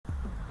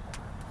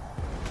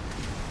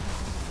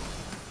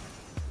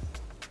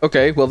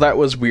Okay, well that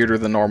was weirder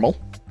than normal.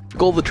 The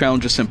goal of the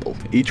challenge is simple.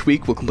 Each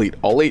week we'll complete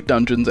all 8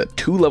 dungeons at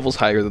 2 levels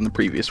higher than the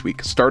previous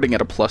week, starting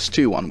at a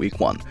 +2 on week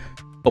 1.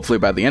 Hopefully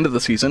by the end of the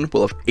season,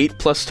 we'll have 8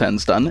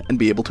 +10s done and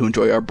be able to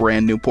enjoy our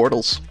brand new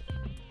portals.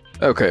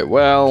 Okay,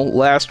 well,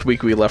 last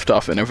week we left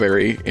off in a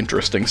very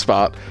interesting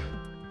spot.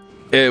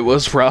 It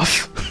was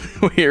rough.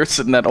 We're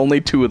sitting at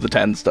only 2 of the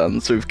 10s done,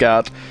 so we've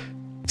got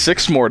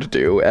 6 more to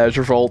do.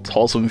 Azure Vault,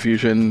 Halls of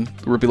Infusion,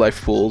 Ruby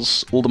Life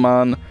Pools,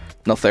 Uldaman,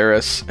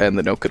 Dracthyr, and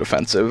the Nokhud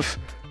Offensive.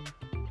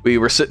 We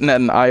were sitting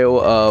at an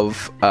IO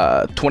of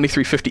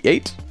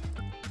 2358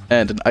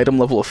 and an item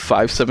level of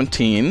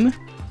 517.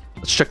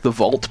 Let's check the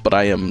vault, but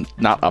I am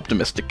not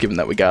optimistic given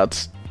that we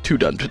got 2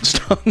 dungeons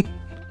done.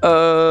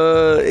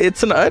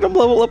 It's an item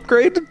level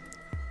upgrade.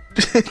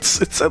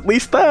 It's at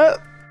least that.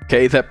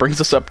 Okay, that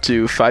brings us up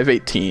to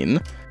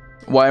 518.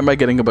 Why am I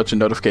getting a bunch of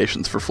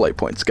notifications for flight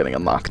points getting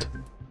unlocked?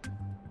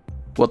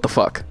 What the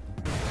fuck?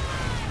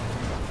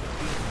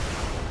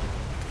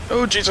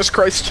 Oh, Jesus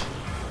Christ.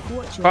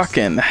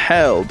 Fucking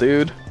hell,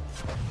 dude.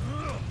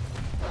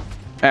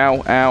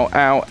 Ow, ow,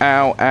 ow,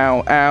 ow,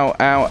 ow, ow,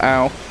 ow,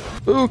 ow.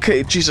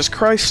 Okay, Jesus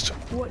Christ.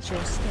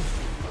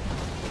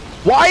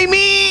 Why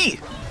me?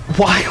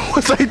 Why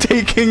was I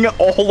taking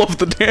all of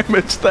the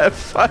damage that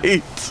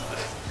fight?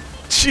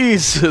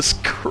 Jesus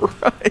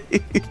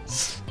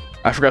Christ.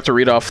 I forgot to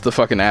read off the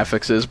fucking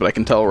affixes, but I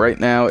can tell right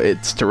now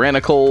it's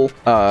tyrannical,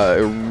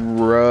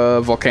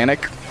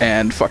 volcanic,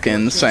 and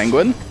fucking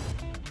sanguine.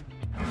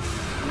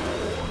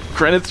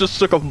 Granted, just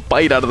took a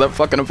bite out of that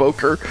fucking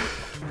evoker.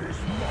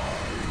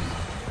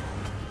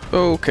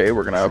 Okay,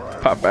 we're gonna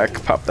pop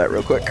that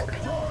real quick.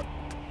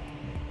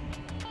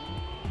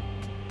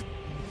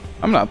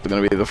 I'm not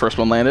gonna be the first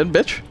one landed,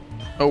 bitch.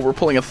 Oh, we're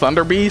pulling a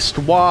Thunder Beast?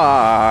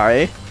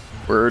 Why?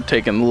 We're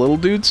taking the little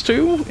dudes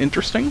too?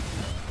 Interesting.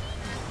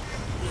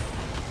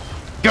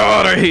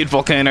 God, I hate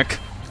Volcanic.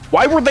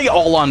 Why were they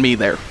all on me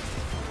there?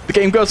 The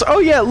game goes, oh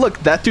yeah, look,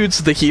 that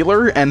dude's the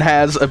healer and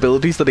has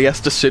abilities that he has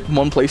to sit in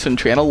one place and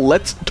channel.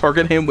 Let's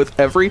target him with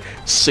every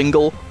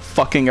single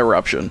fucking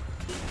eruption.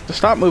 Just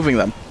stop moving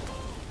them.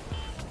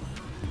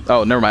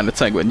 Oh, never mind, it's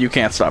Sanguine. You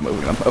can't stop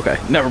moving them. Okay,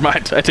 never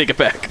mind. I take it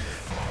back.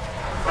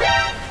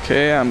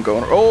 Okay, I'm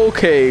going...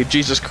 Okay,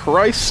 Jesus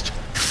Christ.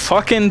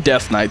 Fucking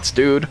Death Knights,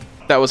 dude.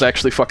 That was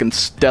actually fucking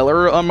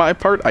stellar on my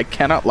part. I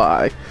cannot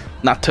lie.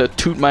 Not to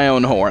toot my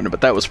own horn,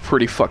 but that was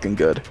pretty fucking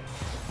good.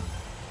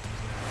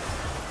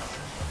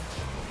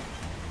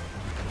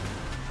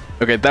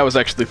 Okay, that was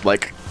actually,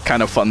 like,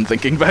 kind of fun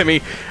thinking by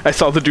me. I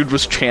saw the dude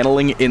was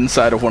channeling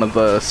inside of one of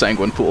the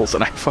Sanguine pools,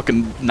 and I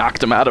fucking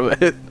knocked him out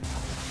of it.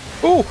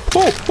 Oh,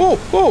 oh, oh,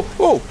 oh,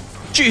 oh!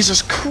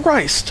 Jesus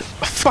Christ!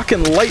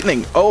 Fucking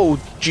lightning! Oh,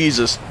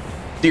 Jesus.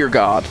 Dear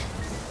God.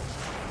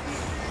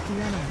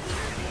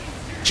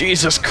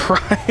 Jesus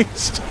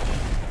Christ!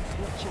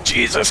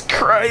 Jesus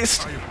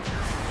Christ!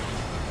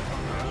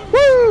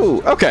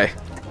 Woo! Okay.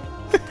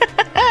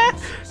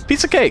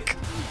 Piece of cake.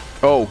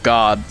 Oh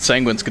god,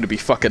 Sanguine's gonna be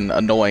fucking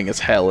annoying as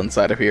hell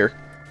inside of here.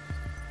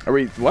 Are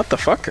we... what the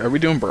fuck? Are we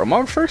doing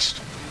Bromog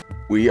first?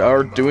 We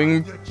are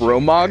doing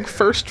Bromog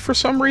first for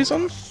some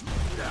reason?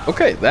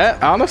 Okay,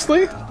 that,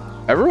 honestly,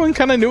 everyone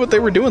kind of knew what they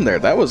were doing there.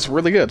 That was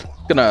really good.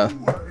 Gonna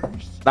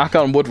knock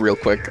on wood real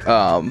quick.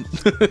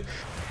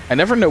 I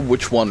never know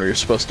which one you're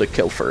supposed to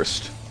kill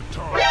first.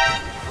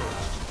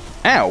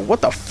 Ow,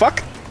 what the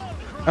fuck?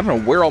 I don't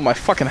know where all my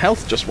fucking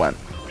health just went.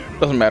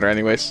 Doesn't matter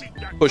anyways.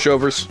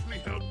 Pushovers.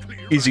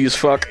 Easy as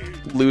fuck.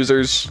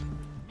 Losers.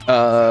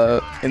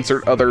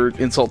 Insert other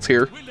insults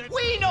here.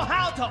 We know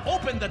how to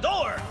open the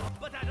door,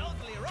 but an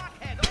ugly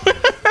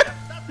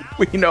rockhead.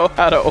 We know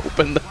how to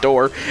open the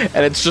door,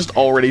 and it's just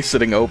already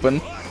sitting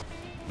open.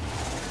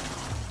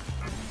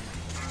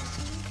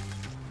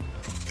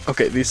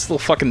 Okay, these little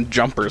fucking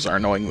jumpers are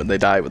annoying when they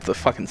die with the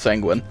fucking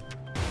Sanguine.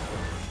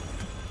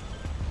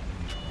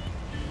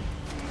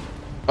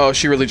 Oh,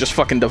 she really just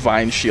fucking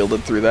divine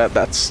shielded through that?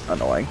 That's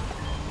annoying.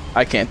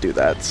 I can't do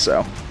that,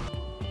 so...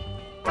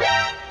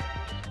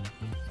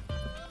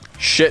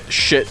 Shit,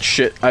 shit,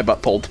 shit. I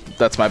butt pulled.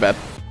 That's my bad.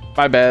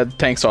 My bad.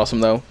 Tank's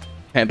awesome, though.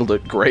 Handled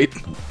it great.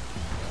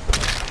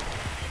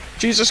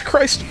 Jesus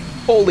Christ!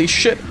 Holy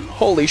shit!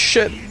 Holy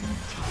shit!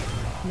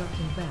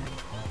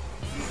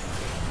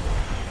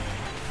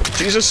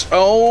 Jesus!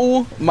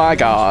 Oh my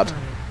god!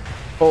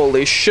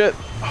 Holy shit!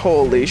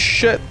 Holy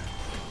shit!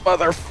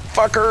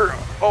 Motherfucker!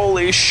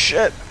 Holy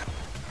shit!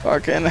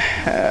 Fucking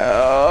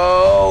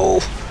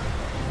hell!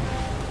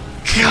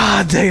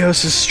 God,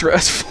 Deus is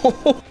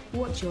stressful.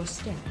 Watch your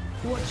step.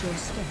 Watch your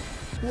step.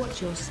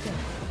 Watch your step.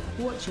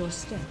 Watch your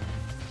step.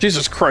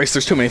 Jesus Christ,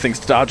 there's too many things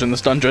to dodge in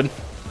this dungeon.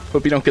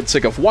 Hope you don't get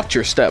sick of watch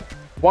your step.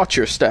 Watch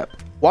your step.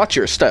 Watch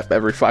your step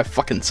every 5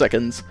 fucking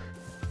seconds.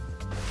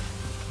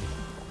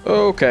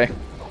 Okay.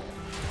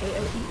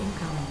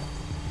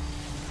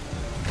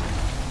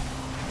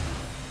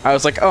 I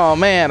was like, oh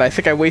man, I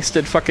think I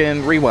wasted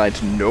fucking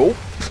rewind. Nope.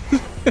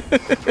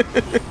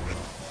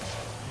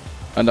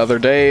 Another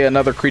day,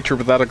 another creature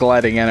without a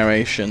gliding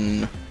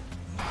animation.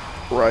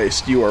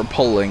 Christ, you are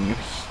pulling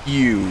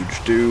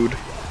huge, dude.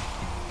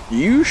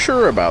 You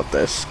sure about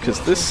this?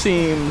 Because this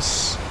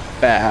seems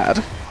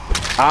bad.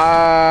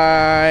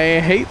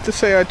 I hate to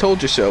say I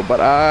told you so,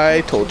 but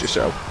I told you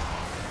so.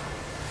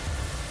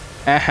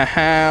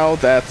 Ow,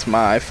 that's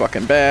my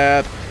fucking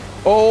bad.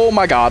 Oh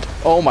my god.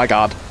 Oh my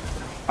god.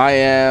 I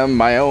am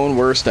my own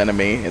worst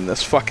enemy in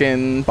this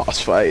fucking boss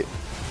fight.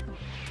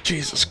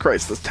 Jesus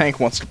Christ, this tank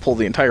wants to pull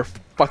the entire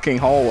fucking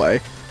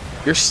hallway.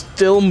 You're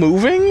still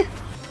moving?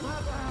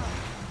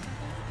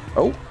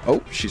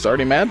 Oh, she's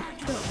already mad.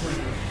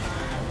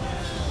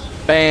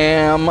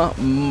 Bam,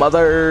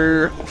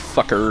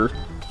 motherfucker.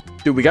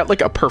 Dude, we got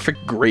like a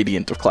perfect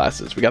gradient of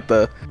classes. We got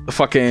the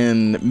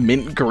fucking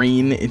mint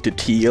green into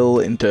teal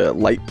into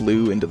light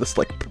blue into this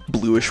like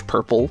bluish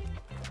purple.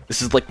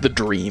 This is like the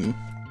dream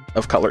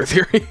of color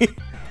theory.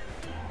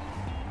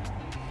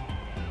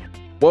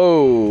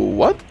 Whoa,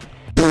 what?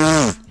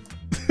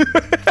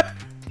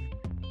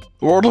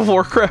 World of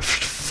Warcraft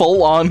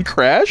full on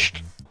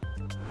crashed?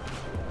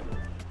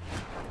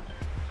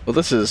 Well,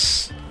 this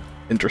is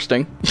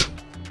interesting.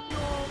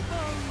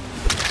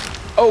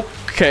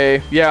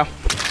 Okay, yeah.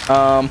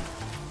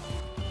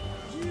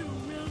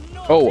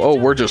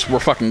 We're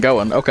fucking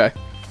going. Okay.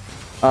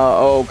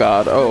 Oh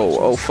god.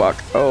 Oh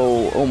fuck.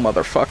 Oh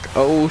motherfuck.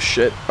 Oh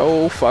shit.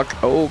 Oh fuck.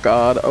 Oh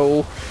god.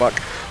 Oh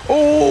fuck.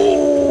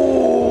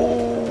 Oh,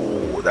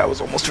 that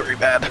was almost very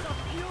bad.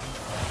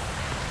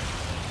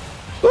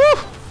 Woo!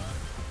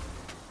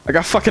 I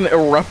got fucking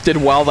erupted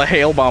while the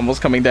hail bomb was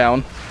coming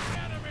down.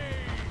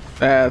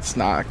 That's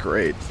not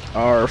great.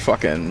 Our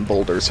fucking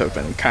boulders have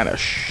been kind of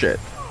shit.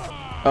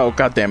 Oh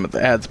god damn it,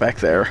 the ad's back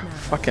there.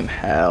 Fucking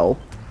hell.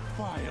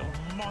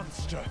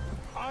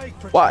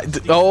 What?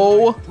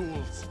 Oh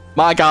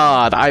my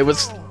god, I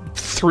was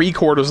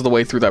 3/4 of the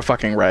way through that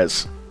fucking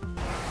res.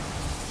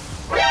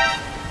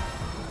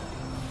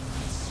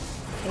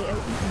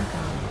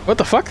 What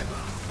the fuck?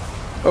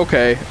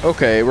 Okay,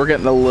 we're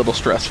getting a little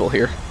stressful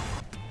here.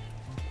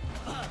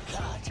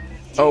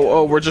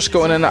 Oh, we're just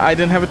going in. I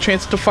didn't have a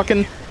chance to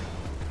fucking...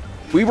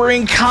 We were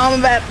in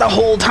combat the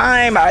whole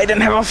time! I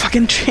didn't have a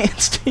fucking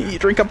chance to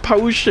drink a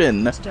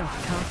potion! I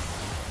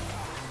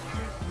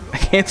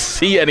can't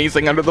see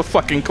anything under the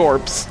fucking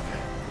corpse.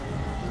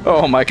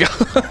 Oh my god.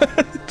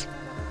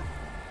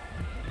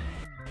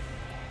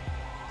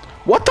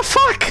 What the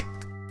fuck?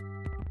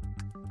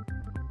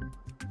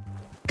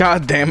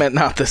 God damn it,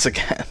 not this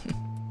again.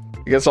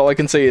 I guess all I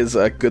can say is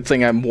a good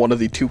thing I'm one of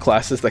the 2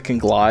 classes that can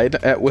glide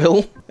at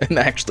will and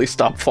actually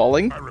stop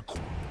falling.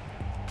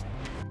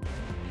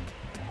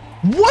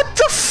 What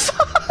the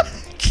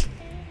fuck?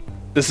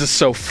 This is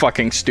so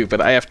fucking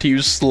stupid. I have to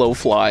use slow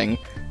flying.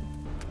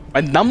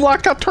 My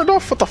numlock got turned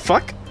off? What the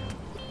fuck?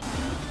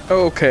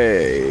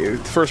 Okay,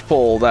 first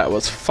pull, that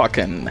was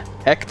fucking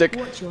hectic.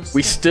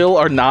 We still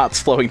are not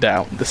slowing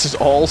down. This is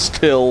all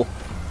still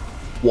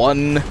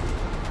one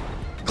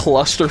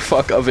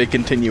clusterfuck of a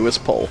continuous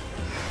pull.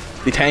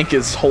 The tank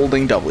is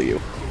holding W.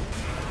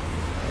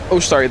 Oh,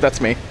 sorry,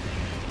 that's me.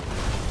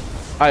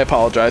 I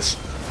apologize.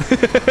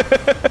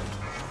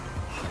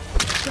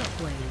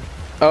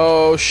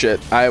 Oh shit,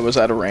 I was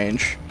out of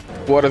range.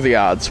 What are the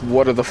odds?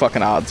 What are the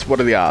fucking odds?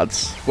 What are the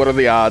odds? What are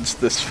the odds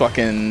this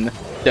fucking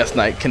Death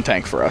Knight can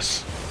tank for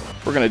us?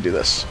 We're gonna do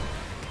this.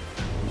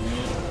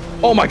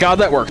 Oh my god,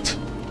 that worked!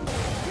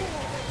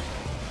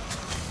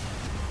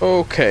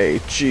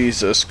 Okay,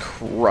 Jesus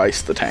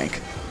Christ, the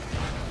tank.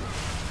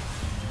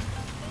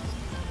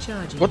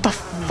 What the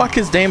fuck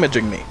is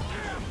damaging me?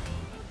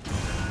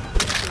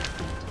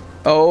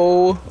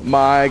 Oh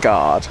my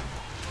god.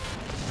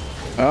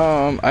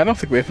 I don't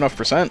think we have enough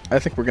percent. I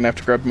think we're gonna have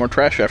to grab more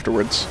trash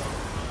afterwards.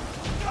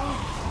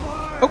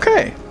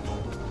 Okay.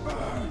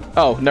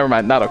 Oh, never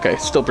mind. Not okay.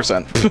 Still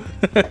percent.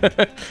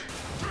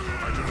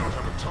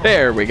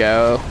 There we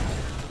go.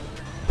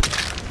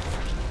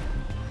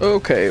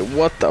 Okay,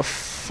 what the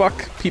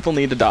fuck? People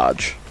need to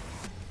dodge.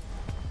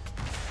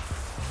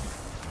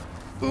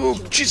 Ooh,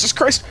 Jesus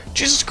Christ!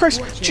 Jesus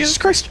Christ! Jesus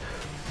Christ!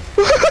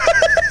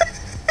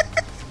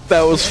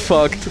 That was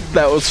fucked.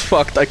 That was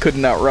fucked. I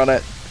couldn't outrun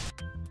it.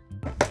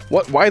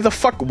 What? Why the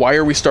fuck? Why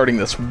are we starting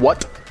this?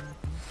 What?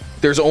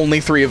 There's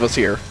only 3 of us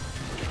here.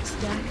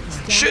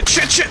 Shit,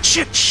 shit, shit,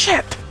 shit,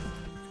 shit!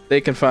 They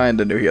can find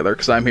a new healer,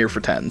 because I'm here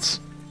for 10s.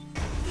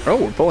 Oh,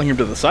 we're pulling him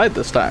to the side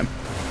this time.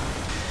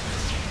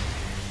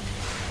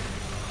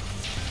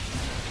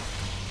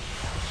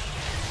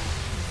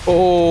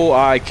 Oh,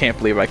 I can't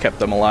believe I kept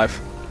them alive.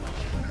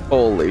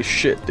 Holy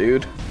shit,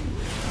 dude.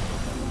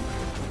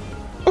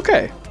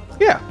 Okay.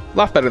 Yeah, a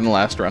lot better than the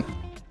last run.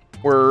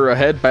 We're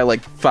ahead by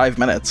like 5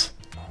 minutes.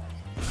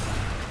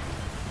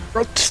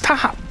 Bro,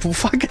 stop!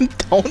 Fucking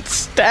don't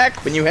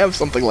stack when you have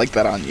something like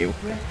that on you.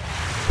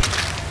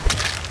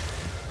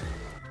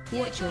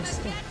 Watch your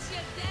step.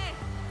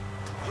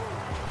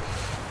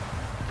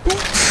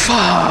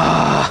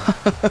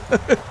 Fuck!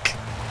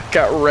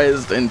 Got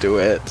rezzed into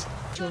it.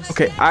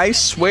 Okay, I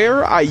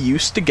swear I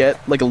used to get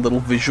like a little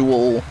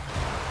visual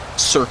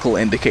circle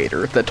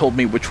indicator that told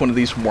me which one of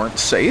these weren't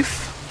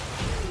safe.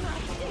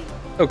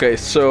 Okay,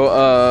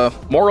 so,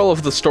 moral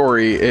of the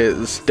story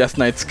is Death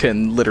Knights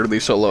can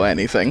literally solo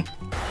anything.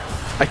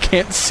 I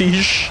can't see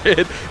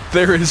shit.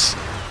 There is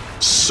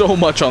so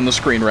much on the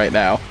screen right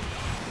now.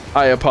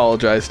 I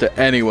apologize to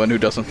anyone who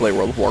doesn't play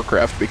World of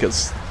Warcraft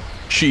because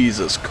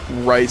Jesus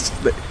Christ,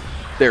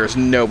 there's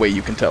no way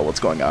you can tell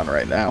what's going on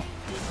right now.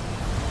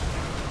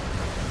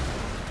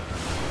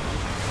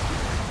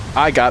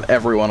 I got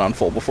everyone on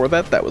full before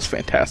that. That was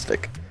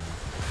fantastic.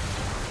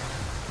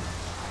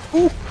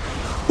 Ooh.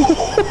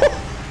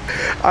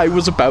 I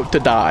was about to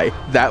die.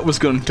 That was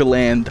going to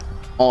land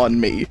on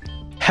me.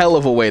 Hell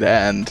of a way to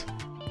end.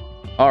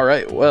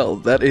 Alright, well,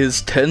 that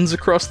is 10s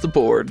across the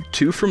board.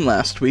 2 from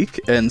last week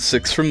and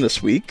 6 from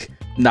this week.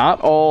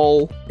 Not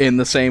all in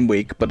the same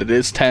week, but it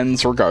is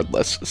 10s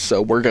regardless,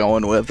 so we're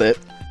going with it.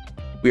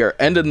 We are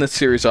ending this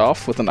series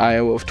off with an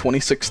IO of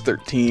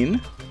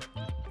 2613.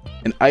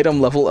 An item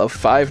level of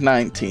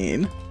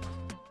 519,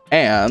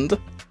 and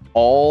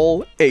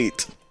all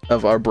 8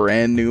 of our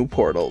brand new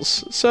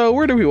portals. So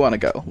where do we want to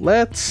go?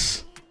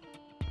 Let's,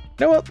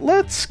 you know what?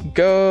 Let's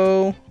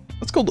go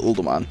to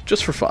Uldaman,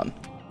 just for fun.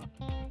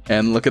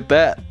 And look at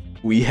that,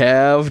 we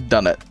have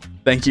done it.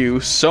 Thank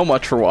you so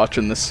much for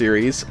watching this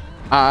series.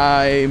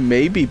 I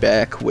may be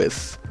back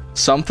with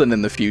something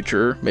in the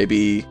future.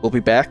 Maybe we'll be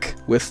back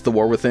with The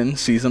War Within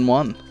Season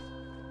 1.